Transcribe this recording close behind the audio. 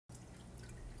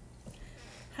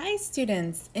Hi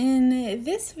students, in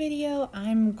this video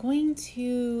I'm going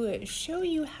to show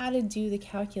you how to do the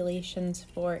calculations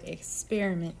for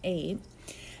experiment 8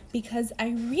 because I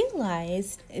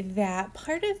realized that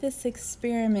part of this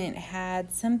experiment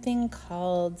had something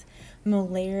called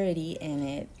molarity in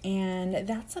it, and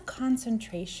that's a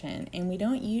concentration, and we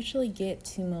don't usually get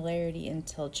to molarity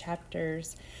until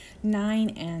chapters 9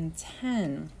 and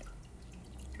 10.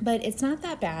 But it's not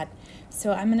that bad,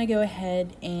 so I'm going to go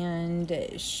ahead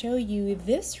and show you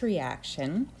this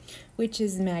reaction, which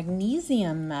is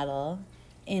magnesium metal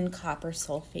in copper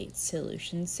sulfate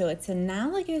solution. So it's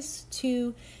analogous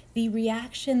to the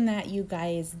reaction that you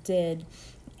guys did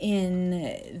in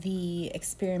the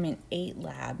experiment 8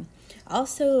 lab.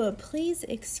 Also, please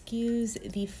excuse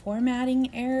the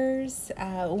formatting errors.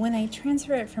 When I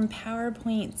transfer it from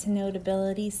PowerPoint to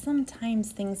Notability,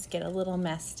 sometimes things get a little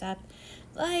messed up.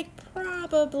 Like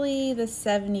probably the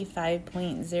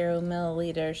 75.0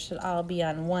 milliliters should all be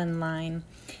on one line,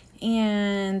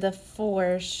 and the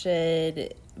 4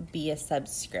 should be a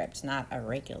subscript, not a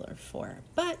regular 4,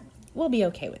 but we'll be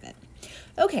okay with it.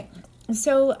 Okay,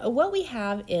 so what we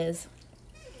have is,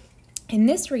 in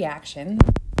this reaction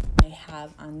I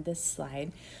have on this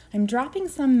slide, I'm dropping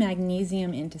some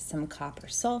magnesium into some copper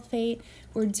sulfate.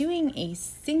 We're doing a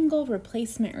single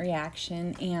replacement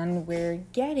reaction, and we're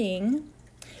getting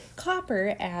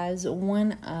copper as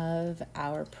one of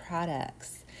our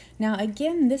products. Now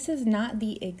again, this is not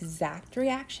the exact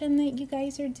reaction that you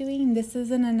guys are doing. This is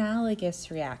an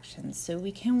analogous reaction, so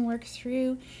we can work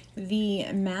through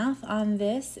the math on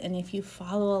this, and if you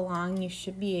follow along you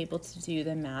should be able to do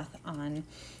the math on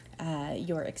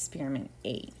your experiment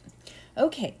 8.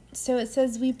 Okay, so it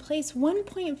says we place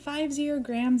 1.50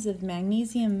 grams of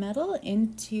magnesium metal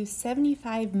into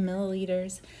 75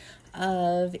 milliliters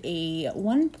of a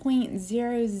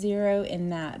 1.00 in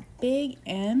that big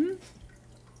M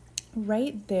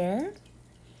right there.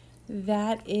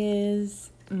 That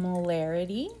is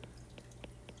molarity,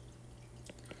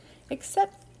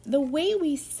 except the way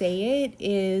we say it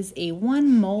is a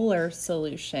 1 molar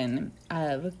solution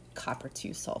of copper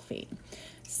 2 sulfate.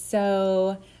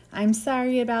 So I'm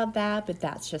sorry about that, but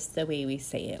that's just the way we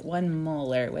say it. 1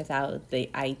 molar without the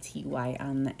ITY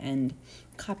on the end.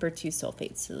 Copper 2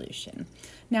 sulfate solution.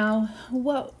 Now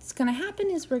what's going to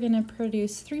happen is we're going to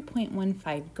produce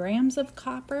 3.15 grams of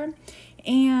copper,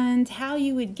 and how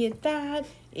you would get that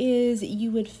is you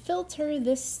would filter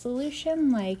this solution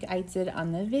like I did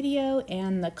on the video,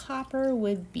 and the copper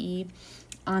would be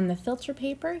on the filter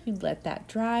paper. You'd let that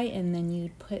dry, and then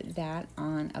you'd put that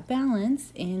on a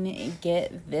balance and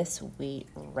get this weight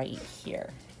right here.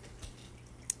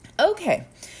 Okay,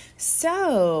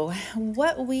 so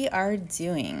what we are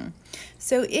doing,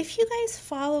 so if you guys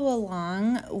follow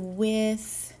along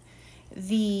with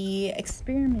the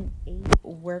experiment 8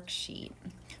 worksheet,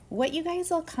 what you guys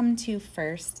will come to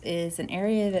first is an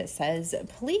area that says,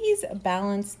 please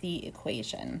balance the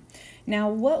equation. Now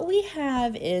what we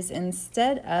have is,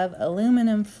 instead of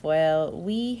aluminum foil,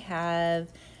 we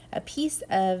have a piece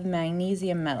of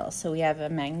magnesium metal. So we have a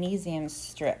magnesium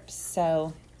strip.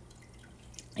 So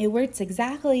it works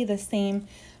exactly the same,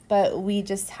 but we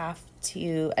just have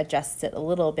to adjust it a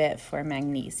little bit for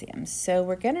magnesium. So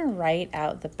we're going to write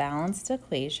out the balanced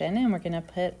equation, and we're going to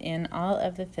put in all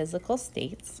of the physical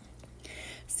states.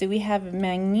 So we have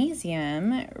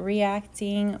magnesium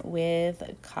reacting with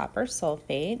copper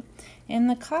sulfate, and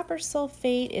the copper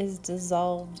sulfate is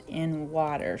dissolved in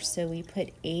water. So we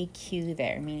put AQ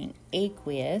there, meaning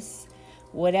aqueous.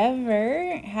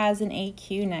 Whatever has an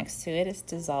AQ next to it is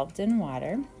dissolved in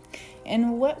water.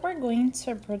 And what we're going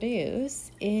to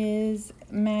produce is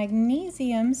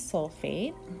magnesium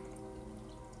sulfate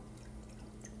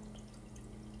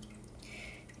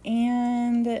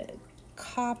and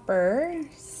copper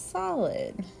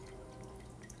solid.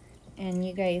 And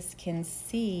you guys can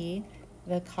see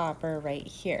the copper right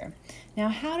here. Now,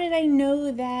 how did I know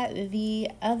that the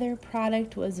other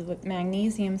product was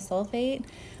magnesium sulfate?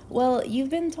 Well, you've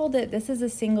been told that this is a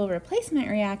single replacement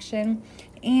reaction,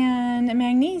 and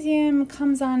magnesium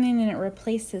comes on in and it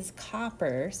replaces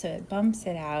copper, so it bumps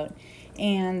it out,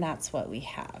 and that's what we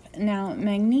have. Now,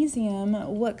 magnesium,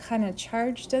 what kind of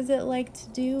charge does it like to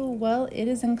do? Well, it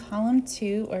is in column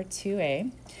 2 or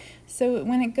 2A. So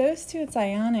when it goes to its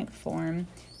ionic form,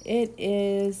 it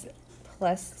is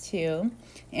 +2.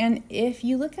 And if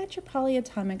you look at your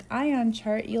polyatomic ion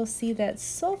chart, you'll see that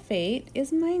sulfate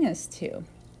is -2.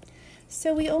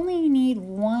 So we only need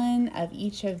one of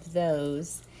each of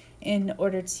those in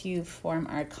order to form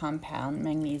our compound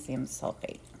magnesium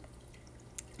sulfate.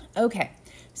 Okay,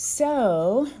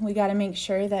 so we got to make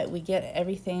sure that we get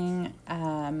everything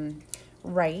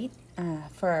right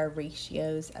for our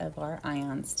ratios of our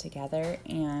ions together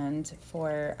and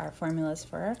for our formulas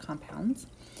for our compounds.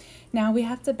 Now we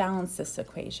have to balance this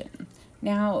equation.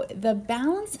 Now, the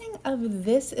balancing of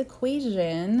this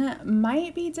equation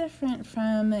might be different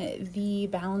from the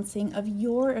balancing of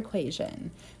your equation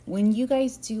when you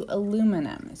guys do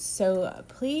aluminum. So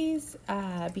please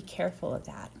be careful of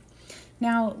that.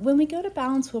 Now, when we go to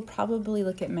balance, we'll probably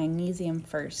look at magnesium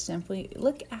first. And if we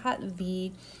look at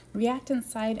the reactant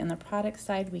side and the product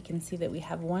side, we can see that we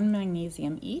have 1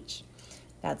 magnesium each.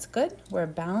 That's good. We're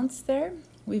balanced there.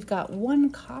 We've got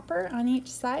 1 copper on each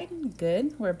side.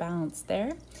 Good. We're balanced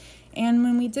there. And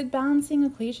when we did balancing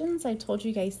equations, I told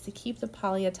you guys to keep the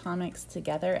polyatomics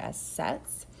together as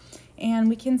sets. And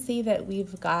we can see that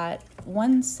we've got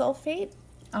 1 sulfate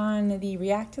on the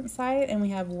reactant side, and we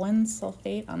have 1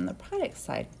 sulfate on the product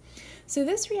side. So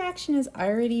this reaction is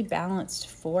already balanced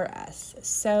for us.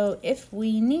 So if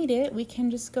we need it, we can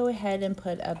just go ahead and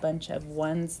put a bunch of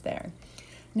 1s there.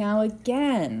 Now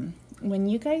again, when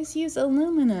you guys use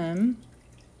aluminum,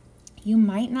 you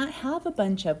might not have a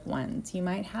bunch of 1s. You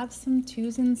might have some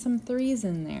 2s and some 3s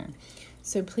in there.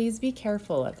 So please be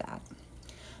careful of that.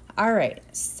 All right,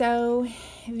 so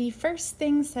the first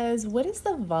thing says, what is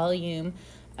the volume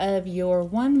of your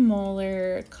 1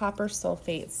 molar copper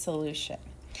sulfate solution?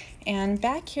 And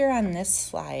back here on this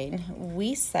slide,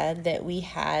 we said that we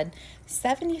had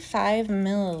 75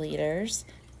 milliliters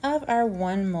of our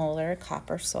 1 molar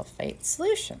copper sulfate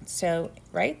solution. So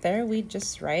right there, we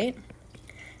just write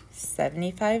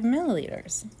 75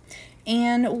 milliliters.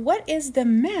 And what is the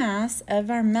mass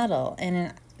of our metal? And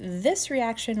in this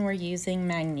reaction, we're using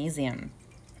magnesium.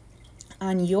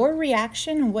 On your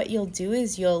reaction, what you'll do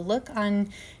is you'll look on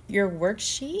your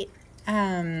worksheet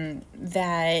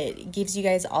that gives you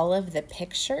guys all of the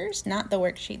pictures, not the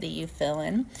worksheet that you fill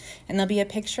in. And there'll be a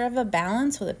picture of a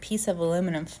balance with a piece of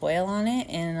aluminum foil on it,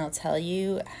 and it'll tell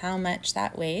you how much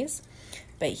that weighs.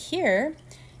 But here,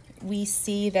 we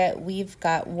see that we've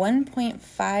got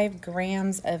 1.5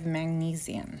 grams of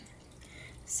magnesium.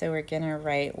 So we're going to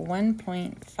write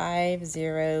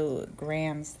 1.50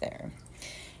 grams there.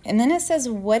 And then it says,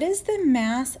 what is the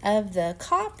mass of the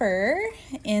copper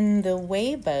in the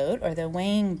weigh boat or the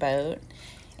weighing boat?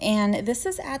 And this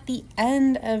is at the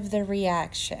end of the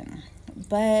reaction.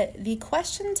 But the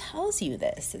question tells you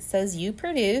this. It says you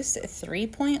produce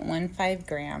 3.15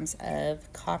 grams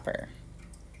of copper.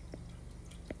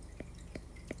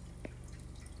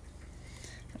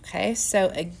 Okay,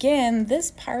 so again,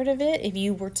 this part of it, if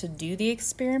you were to do the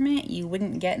experiment, you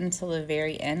wouldn't get until the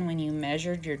very end when you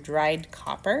measured your dried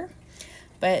copper.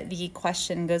 But the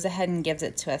question goes ahead and gives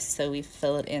it to us, so we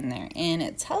fill it in there. And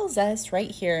it tells us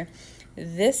right here,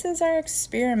 this is our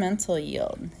experimental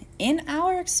yield. In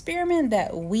our experiment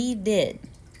that we did,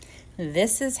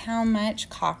 this is how much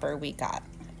copper we got.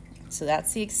 So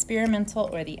that's the experimental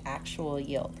or the actual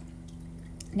yield.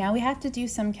 Now we have to do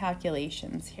some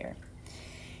calculations here.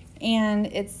 And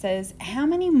it says, how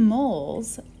many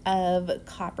moles of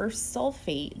copper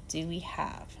sulfate do we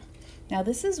have? Now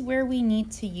this is where we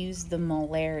need to use the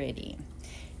molarity.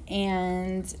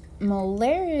 And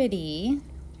molarity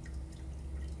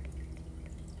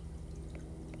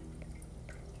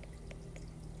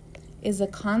is a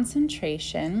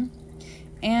concentration.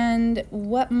 And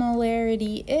what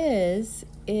molarity is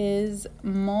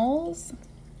moles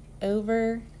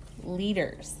over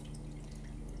liters.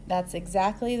 That's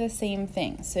exactly the same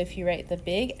thing. So if you write the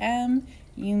big M,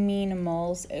 you mean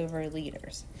moles over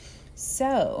liters.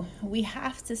 So we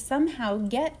have to somehow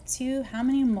get to how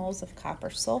many moles of copper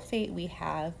sulfate we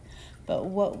have, but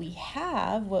what we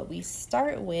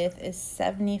start with is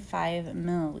 75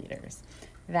 milliliters.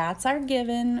 That's our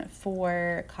given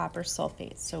for copper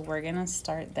sulfate, so we're gonna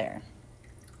start there.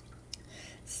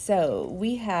 So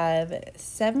we have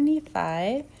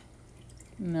 75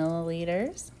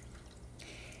 milliliters.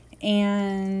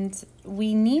 And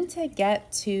we need to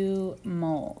get to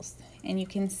moles. And you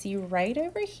can see right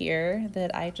over here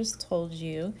that I just told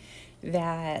you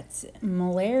that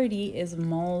molarity is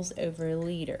moles over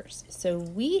liters. So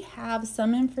we have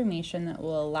some information that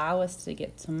will allow us to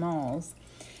get to moles,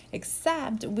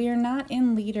 except we're not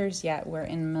in liters yet, we're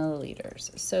in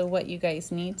milliliters. So what you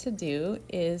guys need to do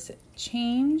is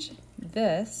change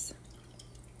this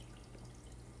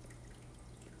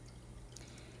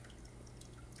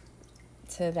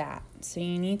to that. So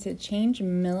you need to change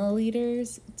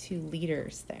milliliters to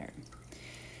liters there.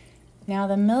 Now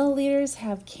the milliliters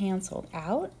have canceled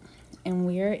out and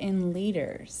we're in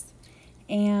liters.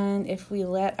 And if we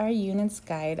let our units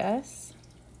guide us,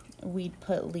 we'd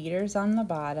put liters on the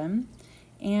bottom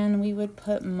and we would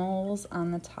put moles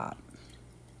on the top.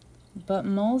 But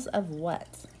moles of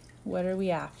what? What are we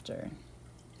after?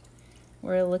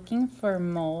 We're looking for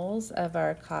moles of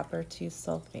our copper 2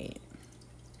 sulfate.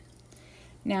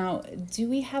 Now, do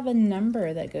we have a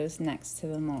number that goes next to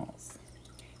the moles?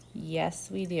 Yes,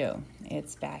 we do.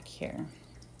 It's back here.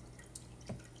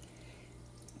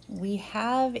 We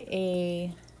have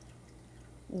a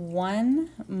 1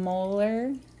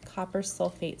 molar copper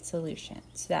sulfate solution.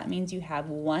 So that means you have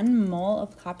 1 mole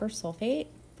of copper sulfate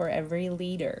for every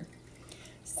liter.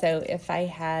 So if I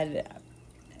had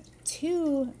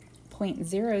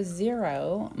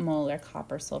 2.00 molar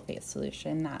copper sulfate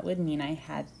solution, that would mean I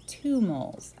had 2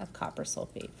 moles of copper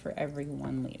sulfate for every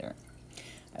 1 liter.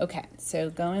 Okay, so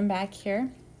going back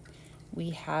here, we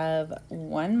have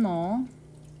 1 mole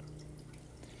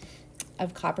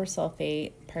of copper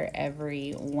sulfate per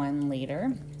every 1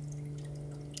 liter.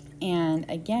 And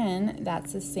again,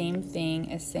 that's the same thing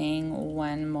as saying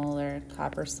 1 molar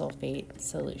copper sulfate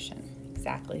solution.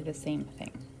 Exactly the same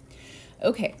thing.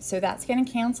 Okay, so that's going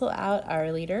to cancel out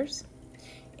our liters.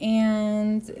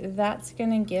 And that's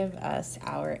going to give us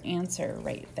our answer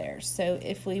right there. So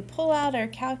if we pull out our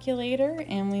calculator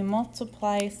and we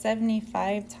multiply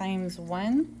 75 times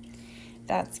 1,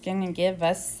 that's going to give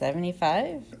us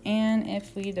 75. And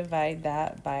if we divide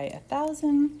that by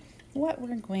 1,000, what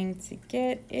we're going to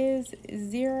get is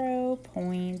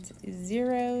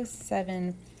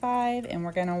 0.075. And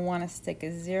we're going to want to stick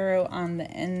a 0 on the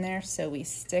end there, so we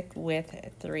stick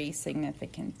with 3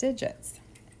 significant digits.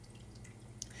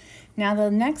 Now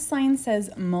the next line says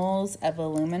moles of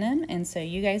aluminum, and so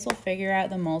you guys will figure out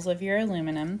the moles of your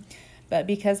aluminum, but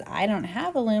because I don't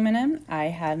have aluminum, I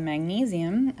have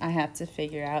magnesium, I have to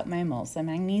figure out my moles of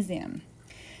magnesium.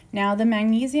 Now the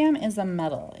magnesium is a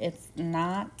metal. It's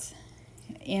not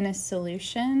in a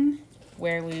solution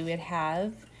where we would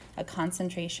have a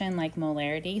concentration like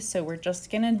molarity, so we're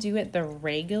just going to do it the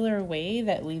regular way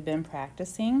that we've been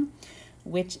practicing,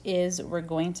 which is we're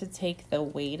going to take the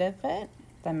weight of it,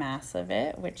 the mass of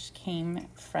it, which came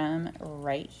from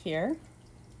right here.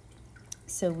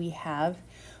 So we have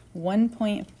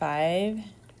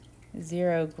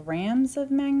 1.50 grams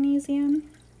of magnesium.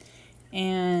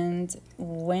 And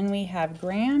when we have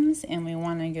grams and we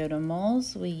want to go to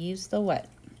moles, we use the what?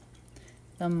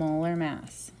 The molar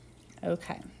mass.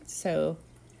 Okay, so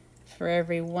for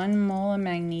every 1 mole of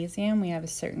magnesium, we have a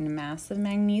certain mass of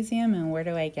magnesium. And where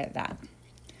do I get that?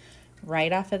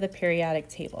 Right off of the periodic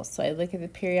table. So I look at the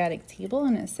periodic table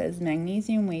and it says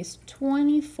magnesium weighs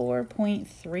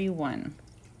 24.31.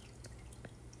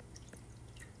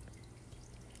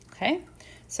 Okay,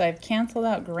 so I've canceled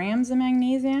out grams of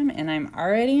magnesium and I'm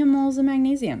already in moles of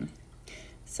magnesium.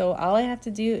 So all I have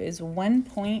to do is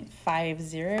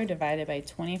 1.50 divided by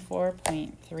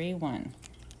 24.31.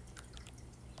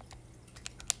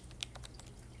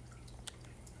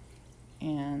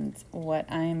 And what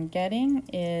I'm getting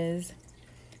is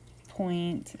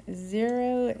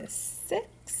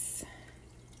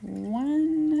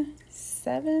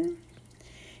 0.0617.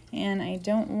 And I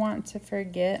don't want to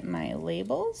forget my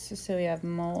labels. So we have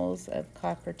moles of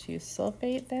copper 2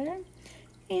 sulfate there.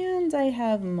 And I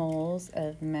have moles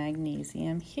of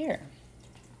magnesium here.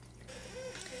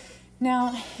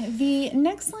 Now, the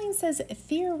next line says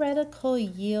theoretical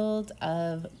yield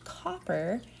of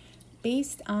copper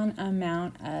based on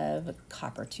amount of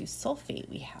copper 2 sulfate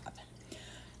we have.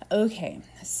 Okay,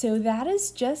 so that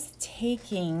is just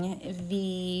taking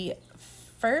the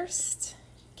first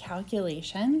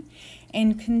calculation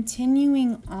and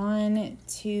continuing on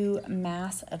to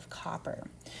mass of copper.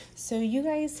 So you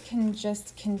guys can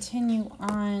just continue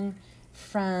on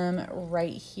from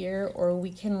right here, or we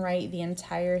can write the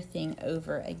entire thing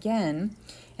over again.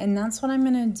 And that's what I'm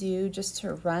going to do, just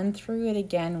to run through it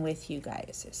again with you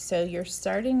guys. So you're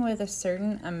starting with a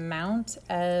certain amount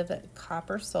of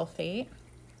copper sulfate.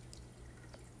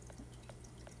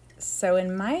 So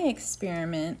in my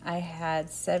experiment, I had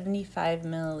 75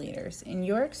 milliliters. In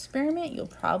your experiment, you'll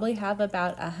probably have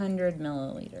about 100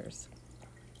 milliliters.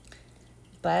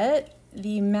 But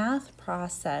the math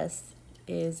process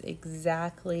is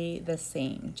exactly the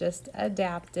same. Just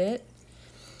adapt it.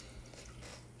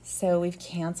 So we've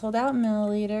canceled out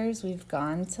milliliters, we've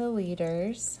gone to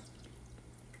liters.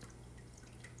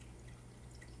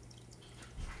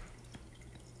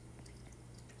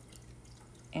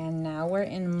 And now we're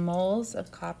in moles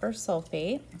of copper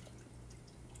sulfate.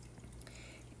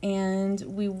 And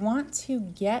we want to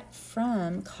get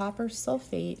from copper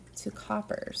sulfate to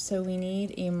copper. So we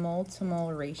need a mole to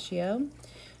mole ratio.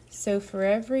 So for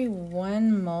every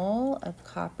 1 mole of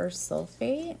copper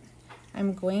sulfate,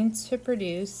 I'm going to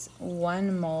produce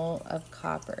 1 mole of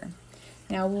copper.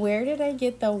 Now, where did I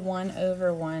get the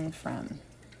 1/1 from?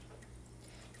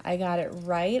 I got it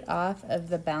right off of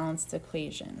the balanced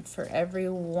equation. For every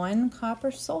 1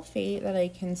 copper sulfate that I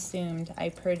consumed, I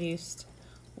produced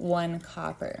 1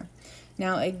 copper.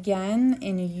 Now again,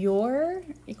 in your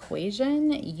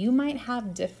equation, you might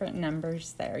have different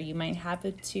numbers there. You might have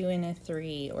a 2 and a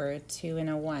 3 or a 2 and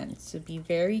a 1. So be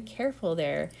very careful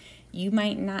there. You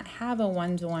might not have a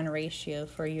 1-to-1 ratio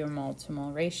for your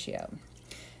mole-to-mole ratio.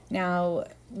 Now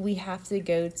we have to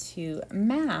go to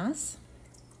mass.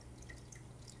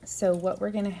 So what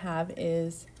we're going to have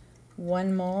is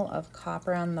 1 mole of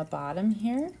copper on the bottom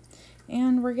here,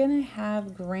 and we're going to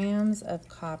have grams of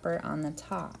copper on the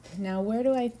top. Now where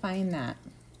do I find that?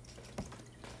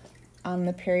 On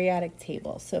the periodic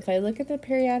table. So if I look at the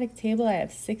periodic table, I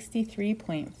have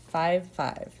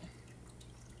 63.55.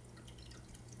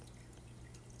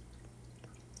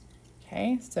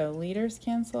 Okay, so liters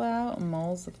cancel out,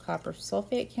 moles of copper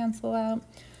sulfate cancel out,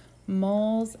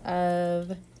 moles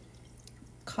of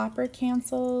copper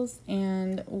cancels,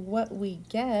 and what we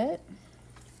get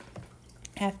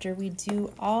after we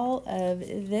do all of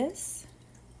this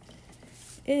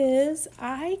is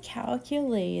I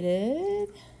calculated,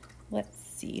 let's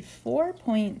see,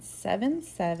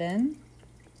 4.77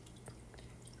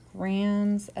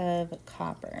 grams of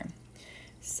copper.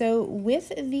 So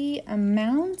with the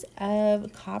amount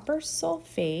of copper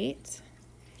sulfate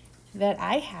that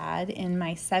I had in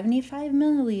my 75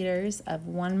 milliliters of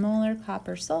 1 molar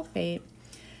copper sulfate,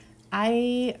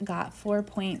 I got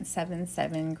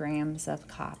 4.77 grams of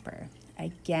copper.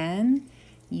 Again,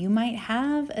 you might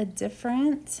have a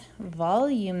different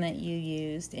volume that you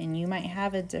used, and you might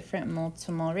have a different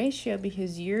mole-to-mole ratio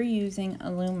because you're using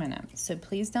aluminum. So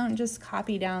please don't just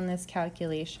copy down this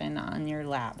calculation on your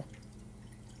lab.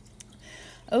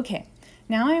 Okay.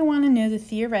 Now I want to know the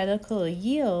theoretical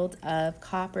yield of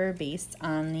copper based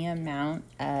on the amount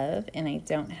of, and I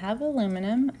don't have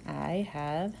aluminum, I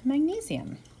have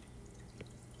magnesium.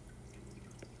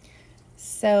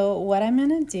 So what I'm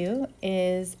going to do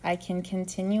is I can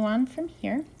continue on from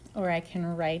here, or I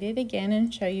can write it again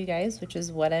and show you guys, which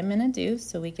is what I'm going to do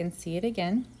so we can see it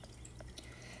again.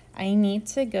 I need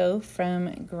to go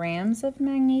from grams of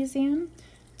magnesium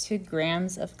to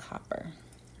grams of copper.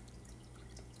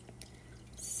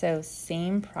 So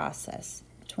same process,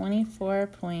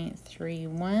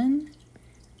 24.31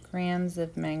 grams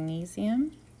of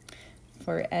magnesium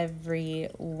for every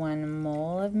 1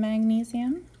 mole of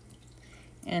magnesium.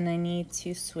 And I need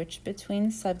to switch between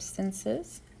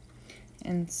substances.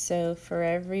 And so for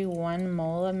every 1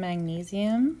 mole of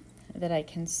magnesium that I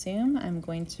consume, I'm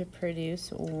going to produce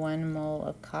 1 mole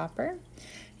of copper.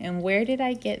 And where did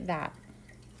I get that?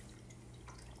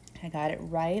 I got it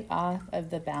right off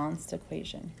of the balanced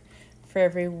equation. For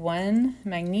every 1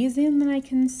 magnesium that I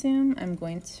consume, I'm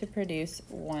going to produce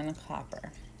 1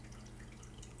 copper.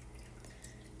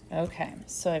 Okay,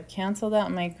 so I've canceled out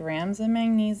my grams of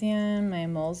magnesium, my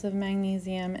moles of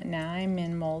magnesium. Now I'm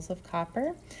in moles of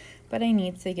copper, but I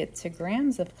need to get to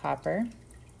grams of copper.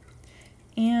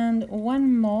 And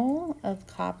 1 mole of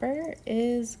copper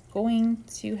is going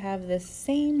to have the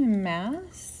same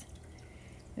mass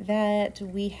that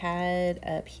we had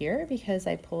up here because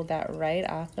I pulled that right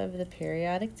off of the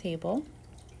periodic table.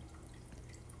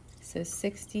 So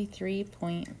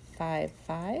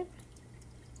 63.55.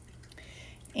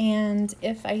 And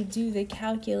if I do the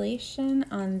calculation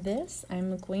on this,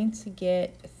 I'm going to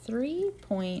get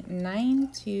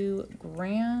 3.92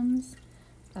 grams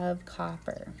of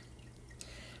copper.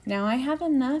 Now I have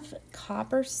enough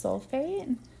copper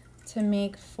sulfate to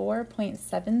make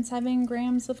 4.77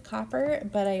 grams of copper,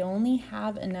 but I only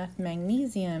have enough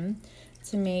magnesium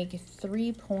to make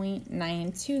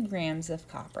 3.92 grams of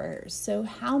copper. So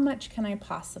how much can I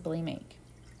possibly make?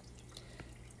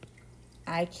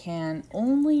 I can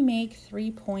only make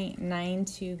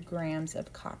 3.92 grams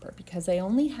of copper because I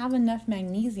only have enough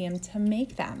magnesium to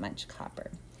make that much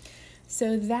copper.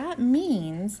 So that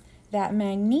means that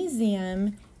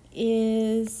magnesium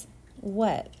is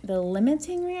what? The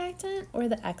limiting reactant or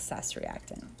the excess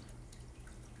reactant?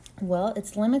 Well,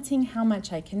 it's limiting how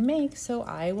much I can make, so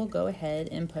I will go ahead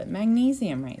and put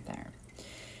magnesium right there.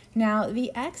 Now,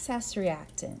 the excess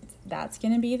reactant, that's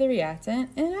going to be the reactant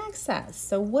in excess.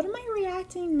 So what am I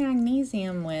reacting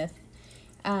magnesium with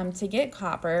to get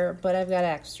copper, but I've got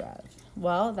extra of?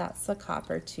 Well, that's the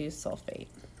copper 2 sulfate.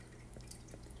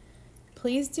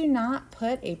 Please do not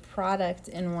put a product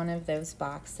in one of those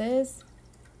boxes.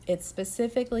 It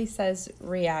specifically says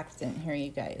reactant here,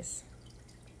 you guys.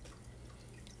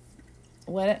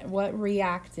 What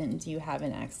reactant do you have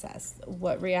in excess?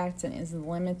 What reactant is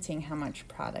limiting how much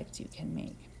product you can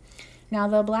make? Now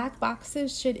the black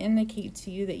boxes should indicate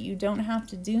to you that you don't have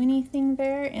to do anything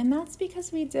there, and that's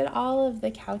because we did all of the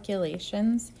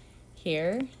calculations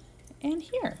here and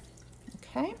here,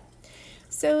 okay?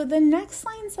 So the next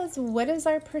line says, what is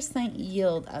our percent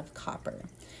yield of copper?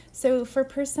 So for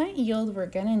percent yield, we're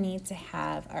gonna need to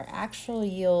have our actual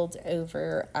yield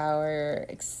over our,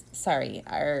 oh,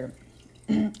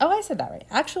 I said that right.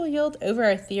 Actual yield over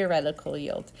our theoretical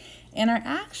yield. And our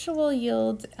actual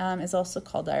yield is also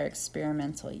called our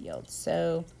experimental yield.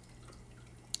 So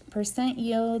percent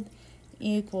yield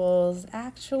equals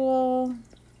actual,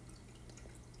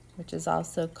 which is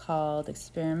also called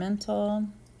experimental,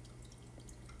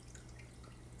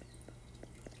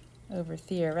 over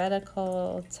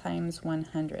theoretical times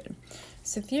 100.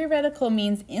 So theoretical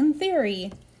means, in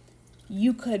theory,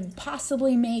 you could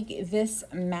possibly make this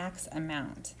max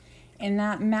amount. And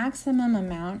that maximum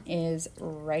amount is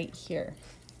right here.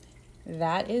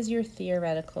 That is your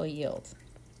theoretical yield.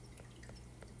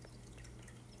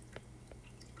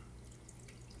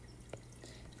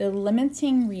 The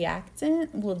limiting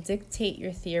reactant will dictate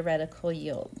your theoretical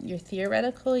yield. Your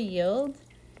theoretical yield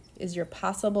is your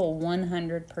possible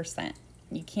 100%.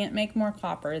 You can't make more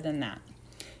copper than that.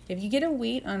 If you get a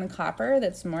weight on copper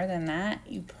that's more than that,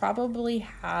 you probably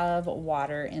have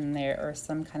water in there or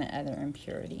some kind of other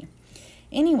impurity.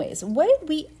 Anyways, what did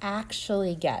we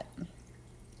actually get?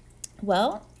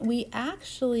 Well, we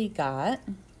actually got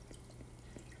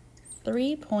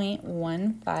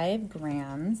 3.15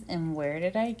 grams, and where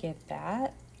did I get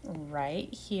that?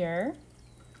 Right here.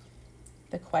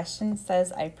 The question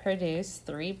says I produced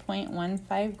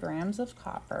 3.15 grams of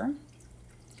copper,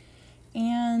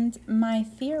 and my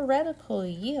theoretical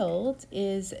yield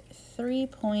is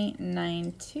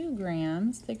 3.92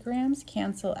 grams. The grams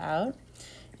cancel out,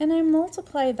 and I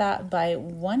multiply that by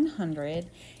 100,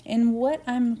 and what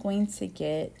I'm going to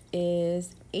get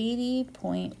is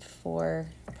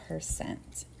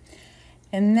 80.4%.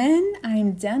 And then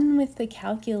I'm done with the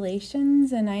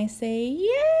calculations, and I say,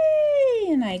 yay!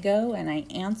 And I go and I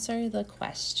answer the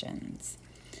questions.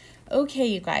 Okay,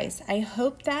 you guys, I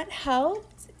hope that helped.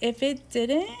 If it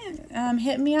didn't,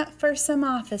 hit me up for some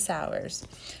office hours.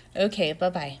 Okay,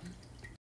 bye-bye.